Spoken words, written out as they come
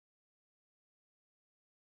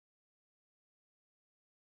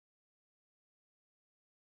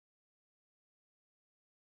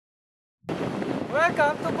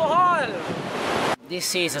Welcome to Bohol! This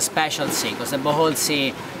sea is a special sea because the Bohol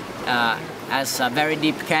Sea has a very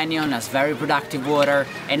deep canyon, has very productive water,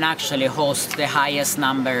 and actually hosts the highest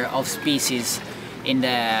number of species in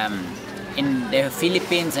the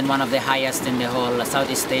Philippines and one of the highest in the whole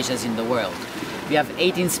Southeast Asia in the world. We have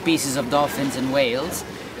 18 species of dolphins and whales.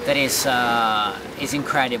 That is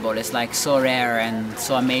incredible. It's like so rare and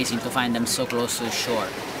so amazing to find them so close to the shore.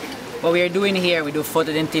 What we are doing here, we do photo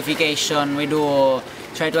identification, we do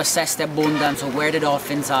try to assess the abundance of where the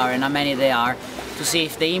dolphins are and how many they are, to see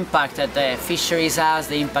if the impact that the fisheries has,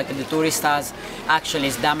 the impact that the tourist has, actually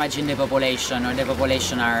is damaging the population, or the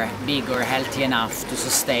population are big or healthy enough to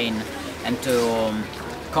sustain and to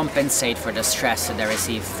compensate for the stress that they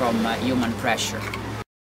receive from human pressure.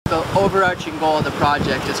 The overarching goal of the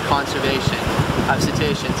project is conservation of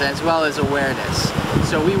cetaceans as well as awareness.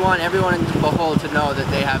 So we want everyone in Bohol to know that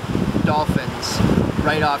they have dolphins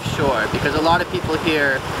right offshore, because a lot of people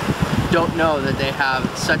here don't know that they have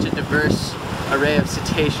such a diverse array of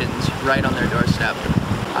cetaceans right on their doorstep.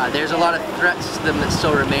 There's a lot of threats to them that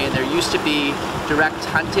still remain. There used to be direct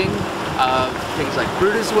hunting of things like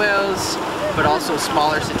Brutus whales, but also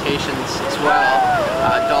smaller cetaceans as well,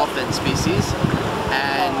 dolphin species.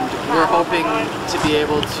 And we're hoping to be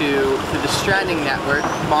able to, through the stranding network,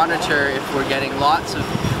 monitor if we're getting lots of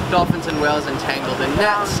dolphins and whales entangled in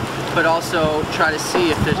nets, but also try to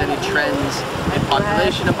see if there's any trends in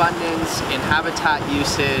population abundance, in habitat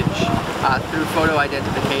usage, through photo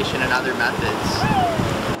identification and other methods.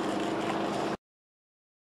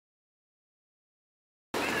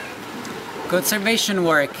 Conservation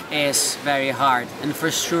work is very hard, and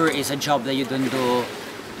for sure is a job that you don't do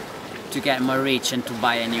to get more rich and to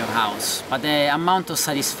buy a new house. But the amount of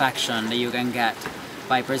satisfaction that you can get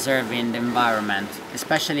by preserving the environment,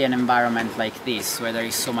 especially an environment like this, where there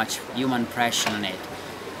is so much human pressure on it,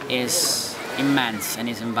 is immense and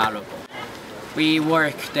is invaluable. We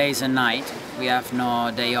work days and night, we have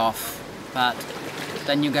no day off, but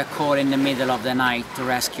then you get caught in the middle of the night to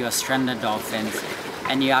rescue a stranded dolphin,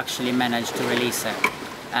 and you actually manage to release it.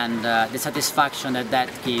 And the satisfaction that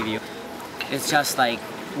gives you is just like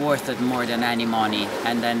worth it more than any money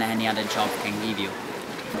and then any other job can give you.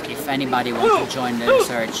 If anybody wants to join the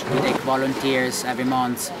research, we take volunteers every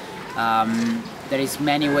month. There is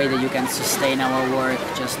many ways that you can sustain our work,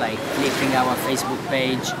 just like clicking our Facebook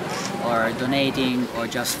page or donating, or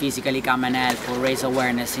just physically come and help or raise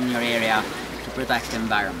awareness in your area to protect the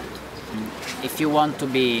environment. If you want to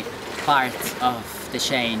be part of the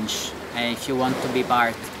change, and if you want to be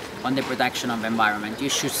part on the protection of the environment, you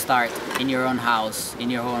should start in your own house, in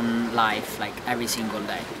your own life, like every single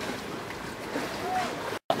day.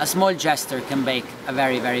 A small gesture can make a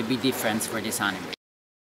very, very big difference for this animal.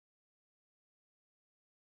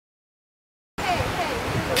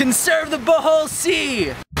 Conserve the Bohol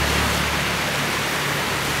Sea!